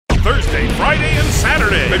Thursday, Friday, and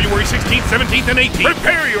Saturday, February 16th, 17th, and 18th.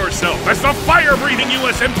 Prepare yourself as the fire-breathing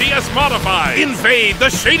USMTS Modified invade the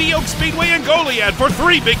Shady Oaks Speedway and Goliad for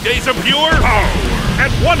 3 big days of pure power at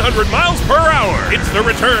 100 miles per hour. It's the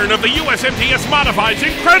return of the USMTS Modified's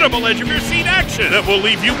incredible edge-of-your-seat action that will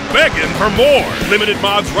leave you begging for more. Limited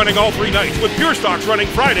mods running all 3 nights, with pure stocks running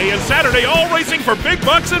Friday and Saturday, all racing for big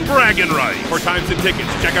bucks and bragging rights. For times and tickets,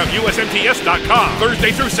 check out USMTS.com.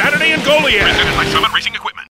 Thursday through Saturday in Goliad. Presented by Summit Racing Equipment.